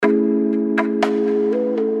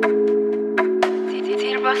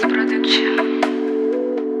Boss Production.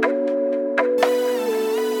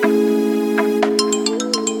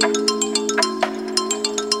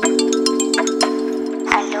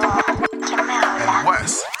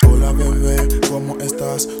 Hola bebé, ¿cómo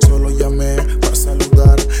estás? Solo llamé para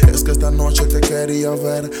saludar. Es que esta noche te quería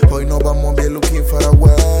ver. Hoy nos vamos bien looking far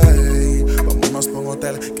away. Vámonos pa' un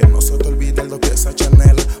hotel, que no se te olvide lo que es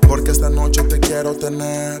Chanel. Porque esta noche te quiero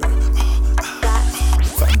tener.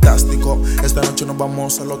 Fantástico, esta noche nos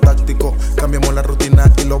vamos a lo táctico. Cambiamos la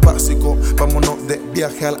rutina y lo básico. Vámonos de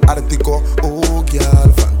viaje al Ártico.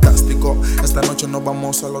 Girl, fantástico. Esta noche nos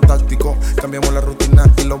vamos a lo táctico. Cambiamos la rutina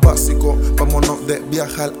y lo básico. Vámonos de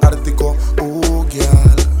viaje al Ártico.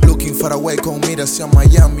 Girl, looking far away con miras hacia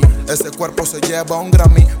Miami. Ese cuerpo se lleva un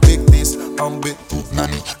Grammy. Big this, I'm big too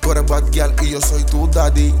many. Tú eres bad girl y yo soy tu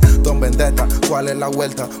daddy. Don Vendetta, ¿cuál es la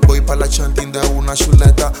vuelta? Voy pa' la chanting de una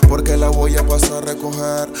chuleta, porque la voy a pasar a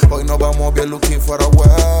recoger. Hoy nos vamos bien looking far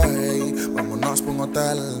away. Vámonos pa' un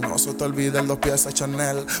hotel, no se te olviden los pies a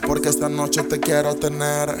Chanel, porque esta noche te quiero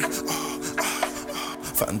tener.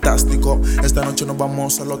 Fantástico, esta noche nos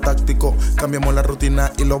vamos a lo táctico. Cambiamos la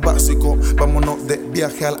rutina y lo básico. Vámonos de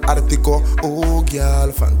viaje al Ártico.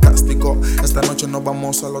 Girl, fantástico. Esta noche nos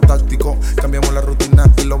vamos a lo táctico. Cambiamos la rutina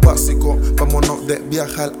y lo básico. Vámonos de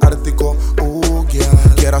viaje al Ártico.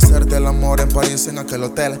 Girl, quiero hacerte el amor en París en aquel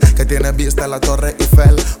hotel que tiene vista a la Torre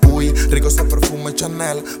Eiffel. Uy, rico ese perfume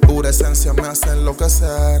Chanel. Pura esencia me hace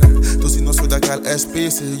enloquecer. Tú si no soy de aquel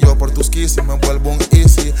species, yo por tus kisses me vuelvo un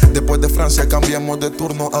easy. Después de Francia cambiamos de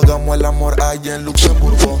turno. Hagamos el amor allá en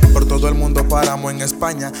Luxemburgo. Por todo el mundo paramos en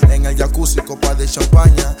España, en el jacuzzi, copa de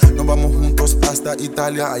champaña. Nos vamos juntos hasta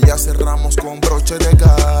Italia, allá cerramos con broche de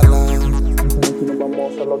gala. Nos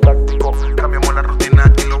vamos a lo táctico, cambiamos la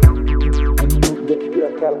rutina y lo de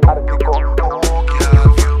viaje al Ártico.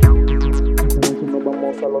 Nos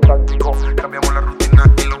vamos a lo táctico, cambiamos la rutina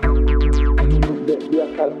y lo de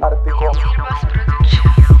viaje al Ártico.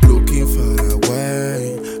 Looking far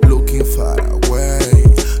away, looking far away,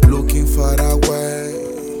 looking far away.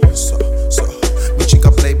 Mi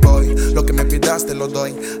chica playboy, lo que me pidas te lo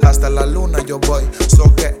doy. Hasta la luna yo voy.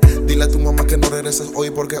 So que dile a tu mamá que no regreses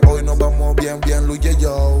hoy, porque hoy nos vamos bien, bien Luye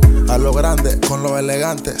yo. A lo grande, con los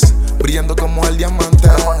elegantes, brillando como el diamante.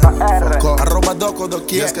 Arroba Doco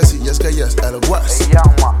Doki. Es que sí, es que yes, el West.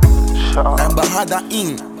 Embajada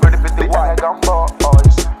in Pretty Gumbo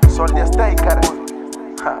Boys, Soldier Staker.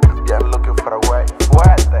 Bien looking for a way.